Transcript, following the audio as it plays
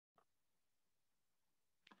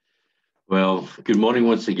Well, good morning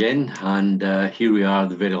once again, and here we are,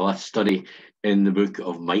 the very last study in the book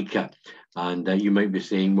of Micah. And you might be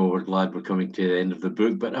saying, well, we're glad we're coming to the end of the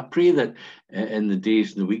book, but I pray that in the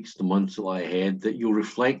days and the weeks, the months that lie ahead, that you'll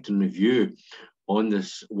reflect and review on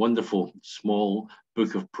this wonderful small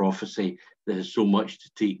book of prophecy that has so much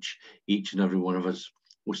to teach each and every one of us.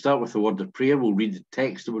 We'll start with the word of prayer. We'll read the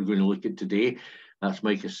text that we're going to look at today. That's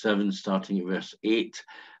Micah 7, starting at verse 8.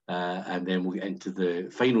 And then we'll get into the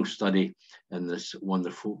final study in this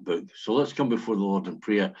wonderful book. So let's come before the Lord in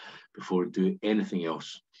prayer before we do anything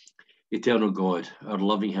else. Eternal God, our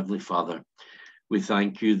loving Heavenly Father, we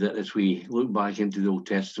thank you that as we look back into the Old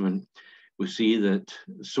Testament, we see that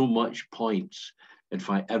so much points, in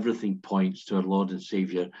fact, everything points to our Lord and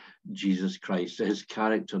Saviour, Jesus Christ, to his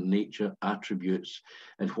character, nature, attributes,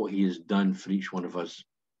 and what he has done for each one of us.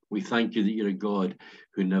 We thank you that you're a God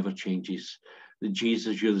who never changes, that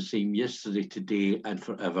Jesus, you're the same yesterday, today, and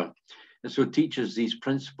forever. And so teach us these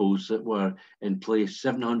principles that were in place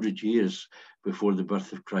 700 years before the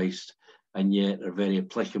birth of Christ, and yet are very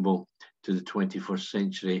applicable to the 21st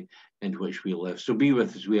century in which we live. So be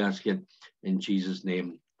with us, we ask it in Jesus'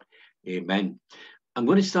 name. Amen. I'm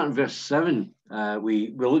going to start in verse 7.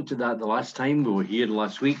 We looked at that the last time. We were here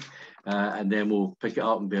last week, and then we'll pick it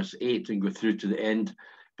up in verse 8 and go through to the end.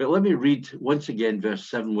 But let me read once again verse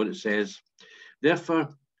 7, what it says. Therefore,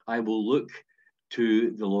 I will look to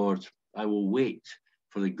the Lord. I will wait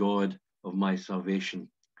for the God of my salvation,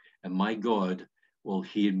 and my God will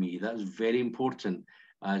hear me. That's very important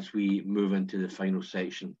as we move into the final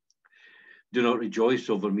section. Do not rejoice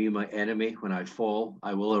over me, my enemy. When I fall,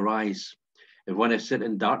 I will arise. And when I sit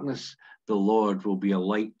in darkness, the Lord will be a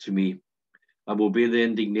light to me. I will bear the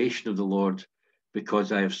indignation of the Lord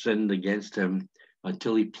because I have sinned against him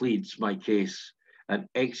until he pleads my case and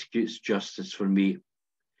executes justice for me.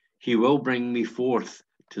 He will bring me forth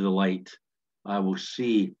to the light. I will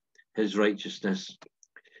see his righteousness.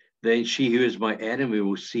 Then she who is my enemy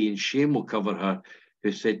will see, and shame will cover her,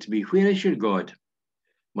 who said to me, where is your God?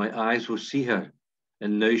 My eyes will see her,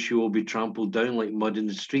 and now she will be trampled down like mud in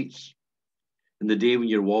the streets. In the day when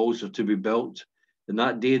your walls are to be built, in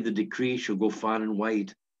that day the decree shall go far and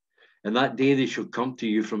wide. In that day they shall come to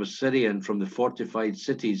you from Assyria and from the fortified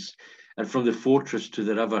cities, and from the fortress to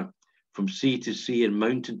the river, from sea to sea and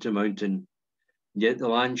mountain to mountain. Yet the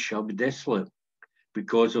land shall be desolate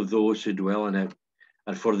because of those who dwell in it,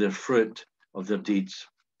 and for their fruit of their deeds.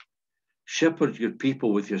 Shepherd your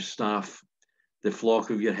people with your staff, the flock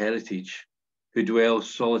of your heritage, who dwell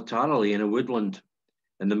solitarily in a woodland,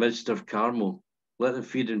 in the midst of Carmel. Let them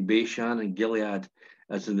feed in Bashan and Gilead,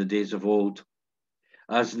 as in the days of old.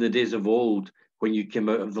 As in the days of old, when you came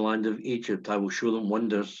out of the land of Egypt, I will show them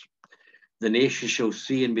wonders. The nations shall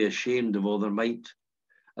see and be ashamed of all their might,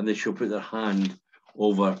 and they shall put their hand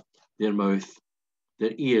over their mouth.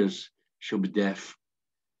 Their ears shall be deaf.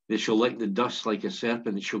 They shall lick the dust like a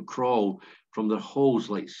serpent. They shall crawl from their holes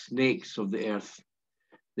like snakes of the earth.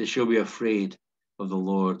 They shall be afraid of the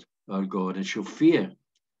Lord our God, and shall fear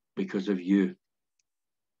because of you.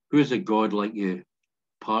 Who is a God like you,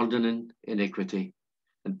 pardoning iniquity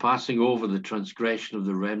and passing over the transgression of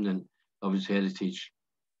the remnant of his heritage?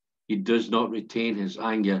 He does not retain his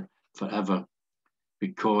anger forever,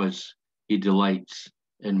 because he delights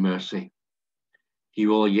in mercy. He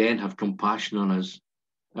will again have compassion on us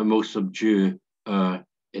and will subdue our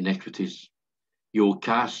iniquities. You will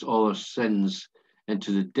cast all our sins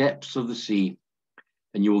into the depths of the sea,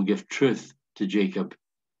 and you will give truth to Jacob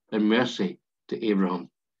and mercy to Abraham,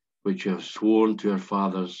 which you have sworn to our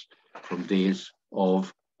fathers from days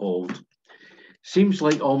of old. Seems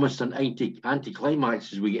like almost an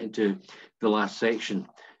anticlimax as we get into the last section.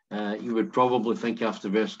 You would probably think after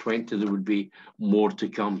verse 20 there would be more to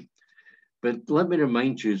come. But let me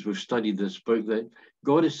remind you, as we've studied this book, that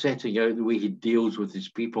God is setting out the way he deals with his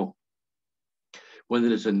people. When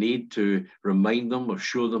there is a need to remind them or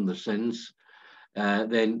show them their sins,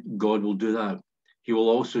 then God will do that. He will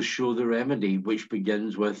also show the remedy, which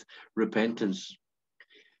begins with repentance.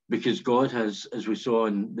 Because God has, as we saw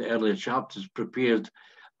in the earlier chapters, prepared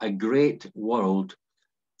a great world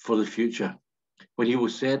for the future, when he will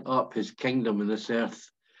set up his kingdom in this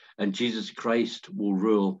earth, and Jesus Christ will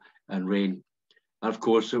rule and reign. And of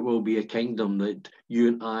course, it will be a kingdom that you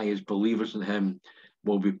and I, as believers in him,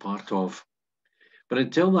 will be part of. But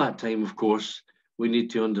until that time, of course, we need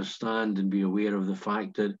to understand and be aware of the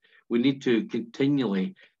fact that we need to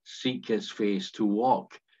continually seek his face, to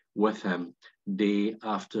walk with him day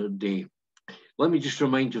after day. Let me just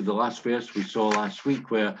remind you of the last verse we saw last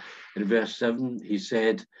week, where in verse 7 he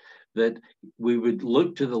said that we would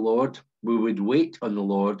look to the Lord, we would wait on the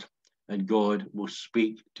Lord, and God will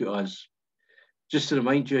speak to us. Just to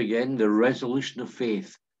remind you again, the resolution of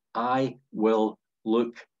faith, I will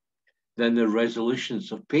look. Then the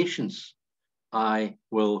resolutions of patience, I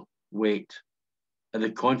will wait. And the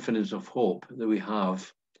confidence of hope that we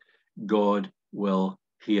have, God will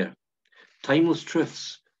hear. Timeless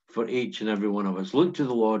truths for each and every one of us. Look to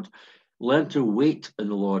the Lord, learn to wait in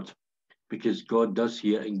the Lord, because God does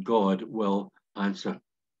hear and God will answer.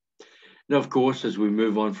 Now, of course, as we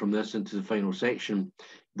move on from this into the final section,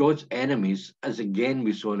 God's enemies, as again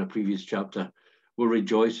we saw in a previous chapter, were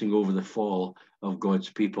rejoicing over the fall of God's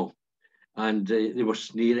people. And they were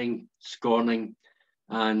sneering, scorning,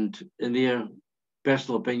 and in their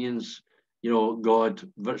personal opinions, God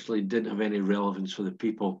virtually didn't have any relevance for the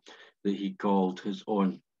people that he called his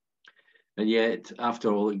own. And yet,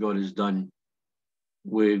 after all that God has done,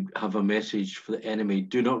 we have a message for the enemy.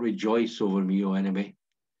 Do not rejoice over me, O enemy.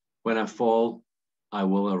 When I fall, I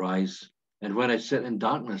will arise. And when I sit in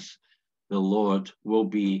darkness, the Lord will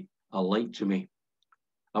be a light to me.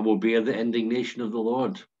 I will bear the indignation of the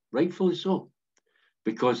Lord, rightfully so,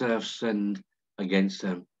 because I have sinned against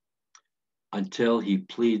him, until he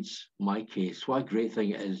pleads my case. What a great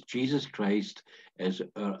thing it is. Jesus Christ is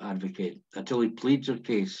our advocate, until he pleads our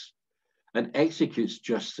case and executes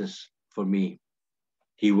justice for me.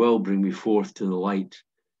 He will bring me forth to the light,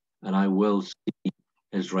 and I will see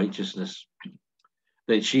his righteousness.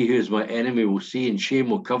 Then she who is my enemy will see, and shame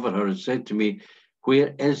will cover her, and said to me,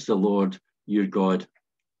 where is the Lord your God?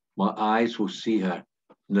 My eyes will see her.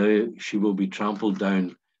 Now she will be trampled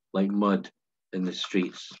down like mud in the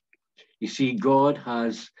streets. You see, God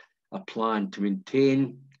has a plan to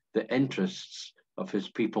maintain the interests of his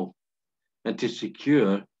people and to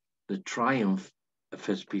secure the triumph of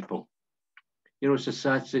his people. It's a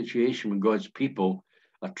sad situation when God's people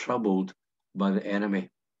are troubled by the enemy.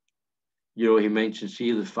 He mentions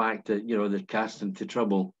here the fact that, they're cast into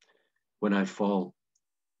trouble when I fall.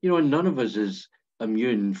 And none of us is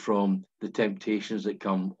immune from the temptations that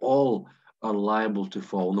come. All are liable to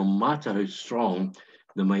fall, no matter how strong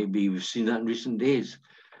they might be. We've seen that in recent days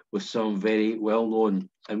with some very well-known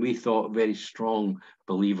and we thought very strong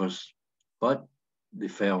believers, but they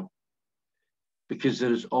fell. Because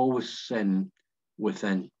there is always sin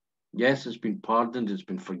within. Yes, it's been pardoned, it's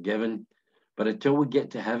been forgiven, but until we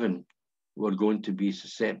get to heaven, we're going to be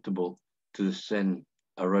susceptible to the sin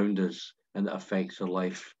around us and that affects our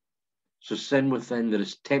life. So sin within, there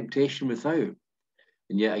is temptation without.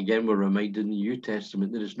 And yet again, we're reminded in the New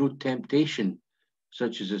Testament, there is no temptation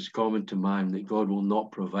such as is common to man that God will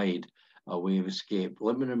not provide a way of escape.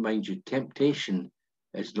 Let me remind you, temptation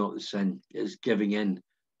is not the sin, it is giving in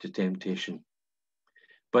to temptation.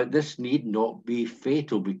 But this need not be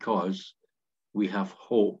fatal because we have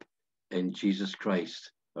hope in Jesus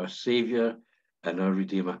Christ, our Saviour and our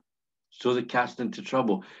Redeemer. So they're cast into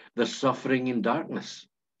trouble. They're suffering in darkness.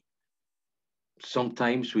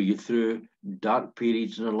 Sometimes we get through dark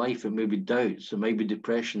periods in our life. It may be doubts, it may be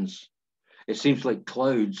depressions. It seems like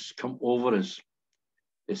clouds come over us.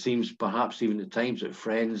 It seems perhaps even at times that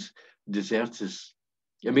friends desert us.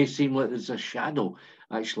 It may seem like there's a shadow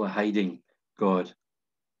actually hiding God.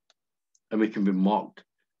 And we can be mocked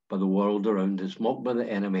by the world around us, mocked by the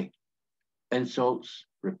enemy, insults,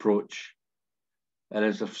 reproach. And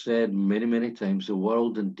as I've said many, many times, the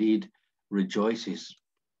world indeed rejoices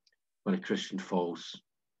when a Christian falls.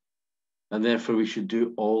 And therefore we should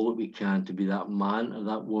do all that we can to be that man or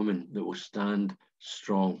that woman that will stand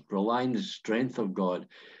strong, relying on the strength of God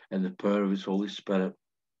and the power of his Holy Spirit.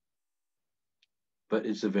 But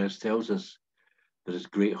as the verse tells us, there is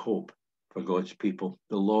great hope for God's people.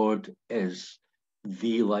 The Lord is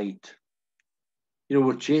the light.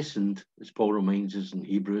 We're chastened, as Paul reminds us in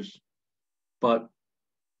Hebrews, but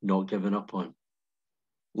not given up on.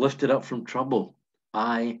 Lifted up from trouble,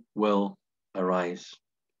 I will arise.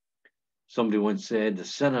 Somebody once said, the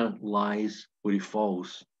sinner lies where he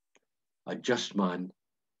falls. A just man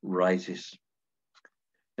rises.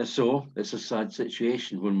 And so it's a sad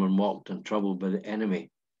situation when we're mocked and troubled by the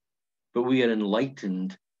enemy, but we are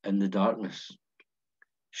enlightened in the darkness.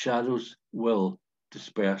 Shadows will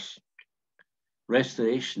disperse.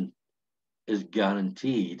 Restoration is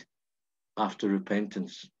guaranteed after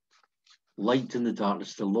repentance. Light in the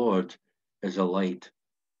darkness, the Lord is a light.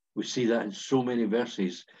 We see that in so many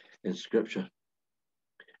verses in Scripture.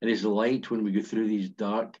 And He's a light when we go through these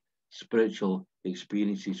dark spiritual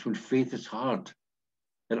experiences, when faith is hard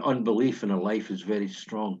and unbelief in our life is very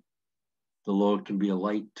strong. The Lord can be a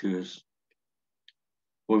light to us.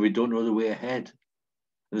 When we don't know the way ahead,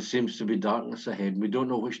 and there seems to be darkness ahead, and we don't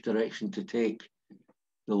know which direction to take,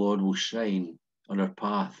 the Lord will shine on our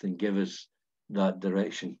path and give us that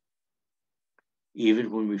direction.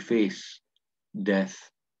 Even when we face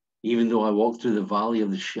death. Even though I walk through the valley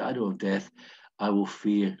of the shadow of death, I will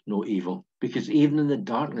fear no evil. Because even in the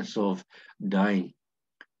darkness of dying,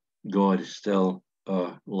 God is still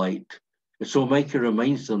light. And so Micah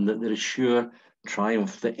reminds them that there is sure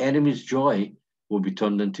triumph. The enemy's joy will be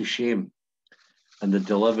turned into shame, and the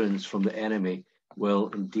deliverance from the enemy will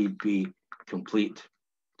indeed be complete.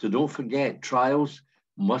 So don't forget, trials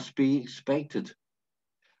must be expected,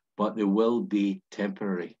 but they will be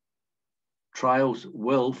temporary. Trials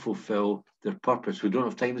will fulfill their purpose. We don't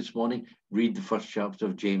have time this morning. Read the first chapter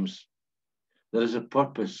of James. There is a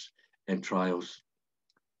purpose in trials,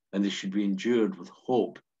 and they should be endured with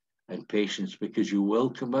hope and patience, because you will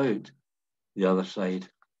come out the other side.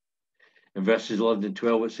 In verses 11 and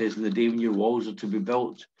 12, it says, "In the day when your walls are to be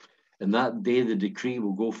built, in that day the decree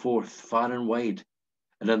will go forth far and wide.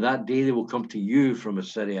 And on that day they will come to you from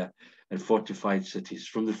Assyria and fortified cities,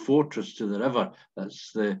 from the fortress to the river,"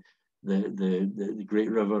 that's the great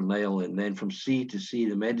river Nile, and then from sea to sea,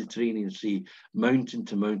 the Mediterranean Sea, mountain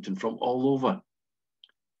to mountain, from all over.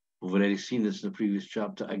 We've already seen this in the previous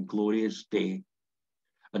chapter. A glorious day,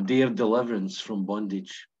 a day of deliverance from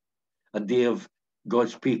bondage, a day of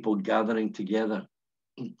God's people gathering together,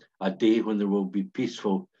 a day when there will be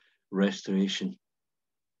peaceful restoration.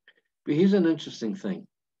 But here's an interesting thing.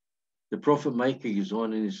 The prophet Micah goes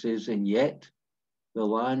on and he says, "And yet the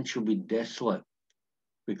land shall be desolate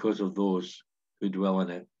because of those who dwell in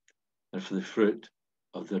it, and for the fruit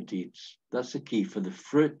of their deeds." That's the key, for the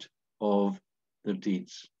fruit of their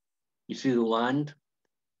deeds. You see, the land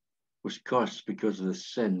was cursed because of the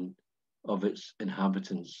sin of its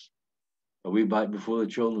inhabitants. Are we back before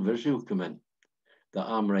the children of Israel come in? The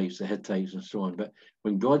Amorites, the Hittites, and so on. But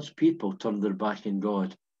when God's people turned their back on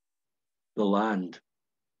God, the land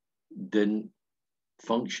didn't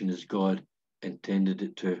function as God intended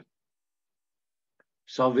it to.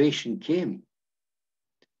 Salvation came,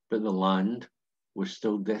 but the land was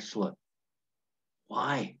still desolate.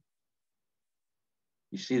 Why?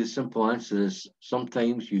 You see, the simple answer is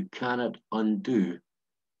sometimes you cannot undo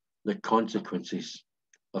the consequences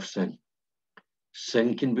of sin.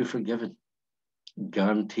 Sin can be forgiven,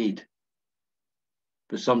 guaranteed.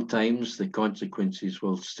 But sometimes the consequences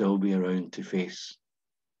will still be around to face.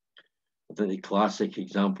 I think the classic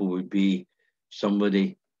example would be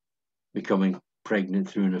somebody becoming pregnant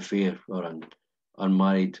through an affair or an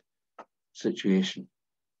unmarried situation.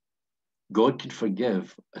 God can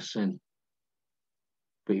forgive a sin,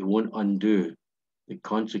 but he won't undo the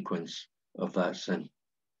consequence of that sin.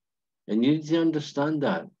 And you need to understand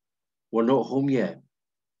that. We're not home yet,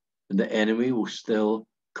 and the enemy will still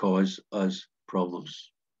cause us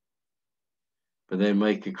problems. But then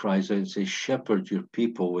Micah cries out and says, "Shepherd your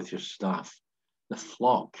people with your staff, the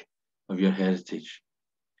flock of your heritage,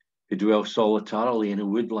 who dwell solitarily in a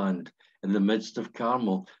woodland in the midst of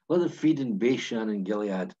Carmel. Let them feed in Bashan and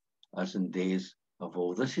Gilead, as in days of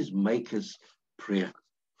old." This is Micah's prayer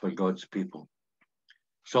for God's people.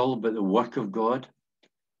 It's all about the work of God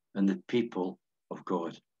and the people of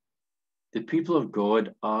God. The people of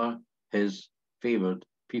God are his favored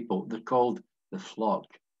people. They're called the flock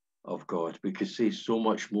of God. We could say so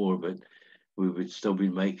much more, but we would still be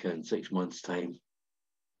Micah in 6 months' time.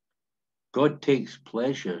 God takes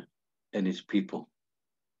pleasure in his people.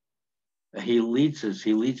 He leads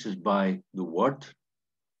us by the word,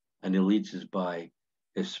 and he leads us by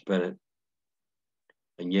his spirit.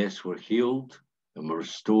 And yes, we're healed and we're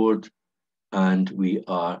restored and we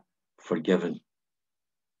are forgiven.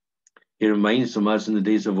 He reminds them, as in the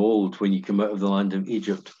days of old, when you come out of the land of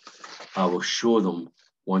Egypt, I will show them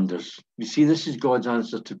wonders. You see, this is God's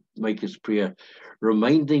answer to Micah's prayer,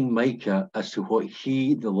 reminding Micah as to what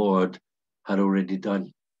he, the Lord, had already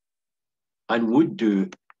done and would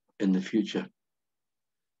do in the future.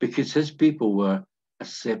 Because his people were a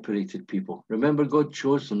separated people. Remember, God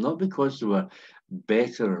chose them not because they were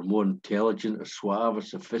better or more intelligent or suave or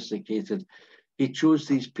sophisticated. He chose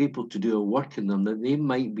these people to do a work in them that they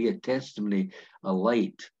might be a testimony, a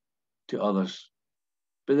light to others.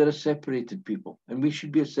 But they're a separated people, and we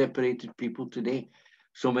should be a separated people today.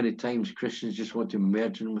 So many times Christians just want to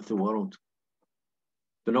merge in with the world.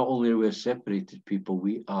 But not only are we a separated people,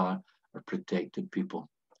 we are a protected people.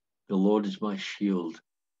 The Lord is my shield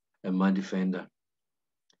and my defender.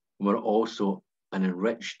 And we're also an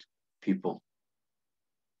enriched people,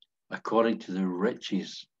 according to the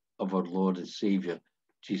riches of our Lord and Savior,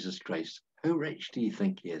 Jesus Christ. How rich do you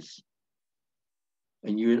think he is?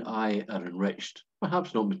 And you and I are enriched,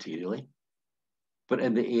 perhaps not materially, but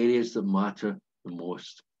in the areas that matter the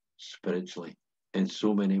most spiritually, in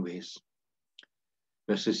so many ways.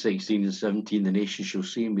 Verses 16 and 17, the nations shall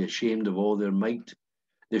see and be ashamed of all their might.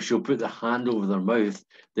 They shall put their hand over their mouth,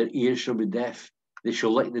 their ears shall be deaf. They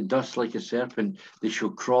shall lick the dust like a serpent. They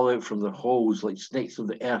shall crawl out from their holes like snakes of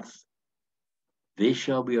the earth. They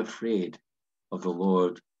shall be afraid of the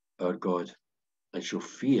Lord our God, and shall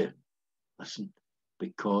fear, listen,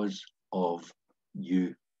 because of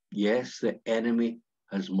you. Yes, the enemy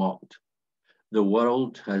has mocked. The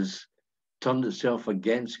world has turned itself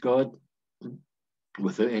against God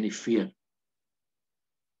without any fear.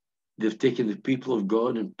 They've taken the people of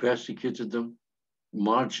God and persecuted them,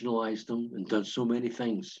 marginalized them, and done so many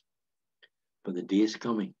things. But the day is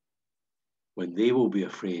coming when they will be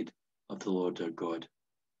afraid of the Lord their God,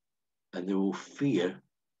 and they will fear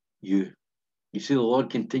you. You see, the Lord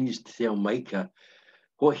continues to tell Micah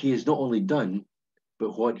what he has not only done,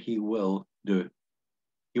 but what he will do.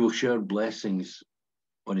 He will share blessings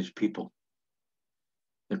on his people.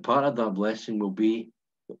 And part of that blessing will be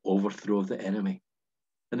the overthrow of the enemy.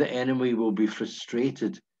 And the enemy will be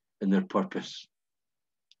frustrated in their purpose.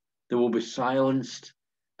 They will be silenced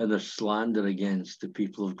in their slander against the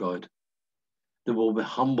people of God. They will be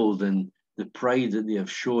humbled in the pride that they have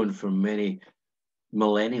shown for many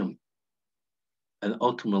millennium. And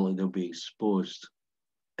ultimately they'll be exposed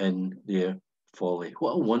in their folly.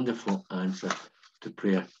 What a wonderful answer to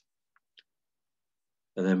prayer.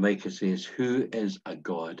 And then Micah says, who is a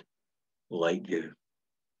God like you,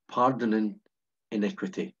 pardoning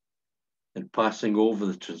iniquity and passing over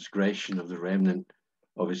the transgression of the remnant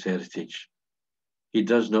of his heritage? He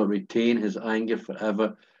does not retain his anger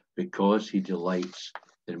forever because he delights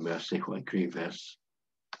in mercy. What a great verse.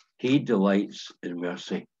 He delights in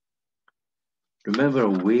mercy. Remember,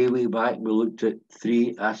 way back, we looked at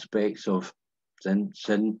three aspects of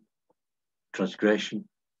sin, transgression,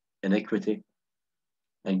 iniquity,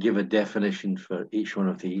 and give a definition for each one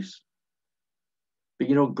of these. But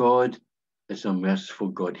you know, God is a merciful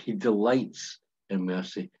God. He delights in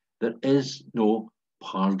mercy. There is no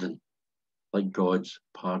pardon like God's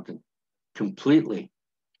pardon. Completely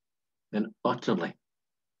and utterly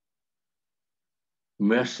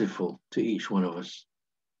merciful to each one of us.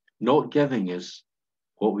 Not giving us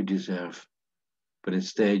what we deserve, but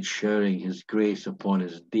instead showering his grace upon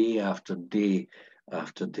us day after day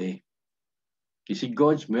after day. You see,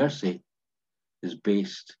 God's mercy is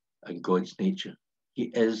based on God's nature. He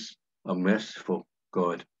is a merciful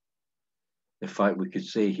God. In fact, we could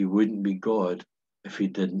say he wouldn't be God if he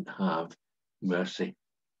didn't have mercy.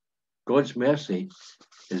 God's mercy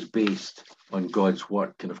is based on God's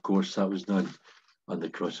work, and of course that was done on the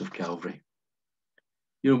cross of Calvary.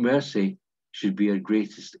 You know, mercy should be our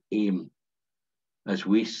greatest aim as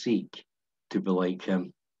we seek to be like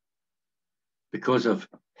him. Because of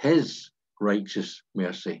his righteous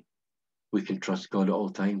mercy, we can trust God at all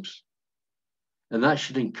times. And that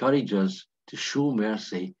should encourage us to show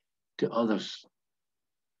mercy to others.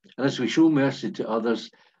 And as we show mercy to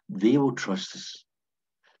others, they will trust us.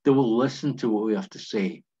 They will listen to what we have to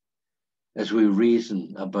say as we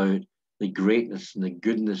reason about the greatness and the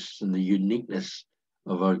goodness and the uniqueness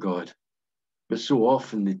of our God. But so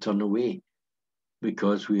often they turn away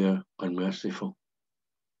because we are unmerciful.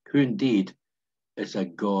 Who indeed is a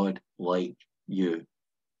God like you?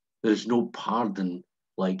 There is no pardon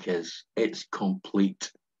like his. It's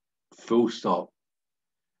complete. Full stop.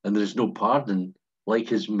 And there is no pardon like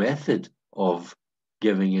his method of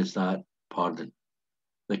giving us that pardon.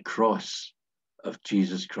 The cross of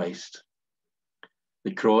Jesus Christ.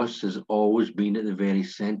 The cross has always been at the very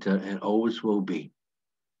center and always will be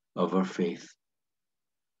of our faith.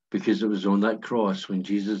 Because it was on that cross when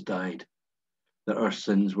Jesus died that our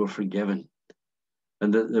sins were forgiven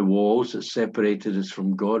and that the walls that separated us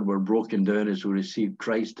from God were broken down as we received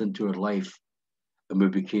Christ into our life and we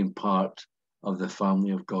became part of the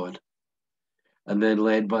family of God. And then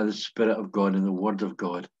led by the Spirit of God and the Word of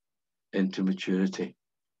God into maturity.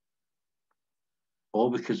 All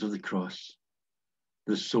because of the cross.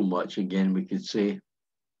 There's so much, again, we could say.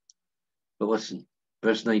 But listen,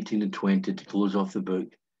 verse 19 and 20 to close off the book.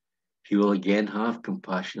 He will again have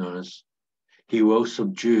compassion on us. He will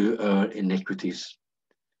subdue our iniquities.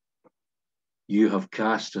 You have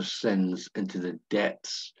cast our sins into the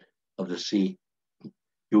depths of the sea.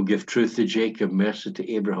 You will give truth to Jacob, mercy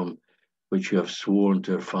to Abraham, which you have sworn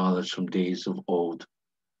to our fathers from days of old.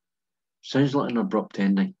 Sounds like an abrupt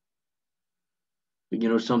ending. But you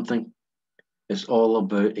know something? It's all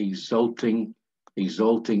about exalting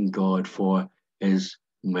God for his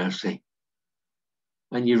mercy.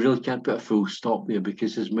 And you really can't put a full stop there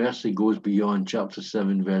because his mercy goes beyond chapter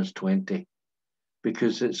 7, verse 20,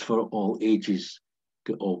 because it's for all ages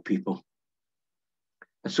to all people.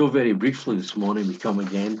 And so very briefly this morning, we come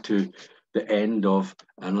again to the end of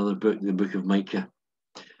another book, the book of Micah.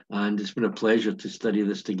 And it's been a pleasure to study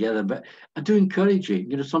this together. But I do encourage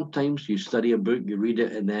you, sometimes you study a book, you read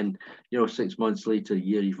it, and then, 6 months later, a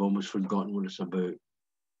year, you've almost forgotten what it's about. It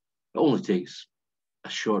only takes a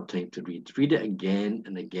short time to read. Read it again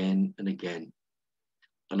and again and again,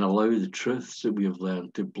 and allow the truths that we have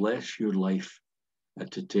learned to bless your life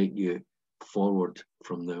and to take you forward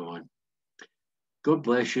from now on. God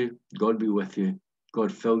bless you. God be with you.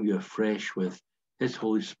 God fill you afresh with His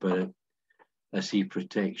Holy Spirit as He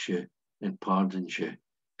protects you and pardons you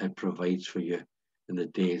and provides for you in the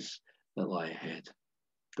days that lie ahead.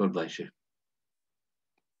 God bless you.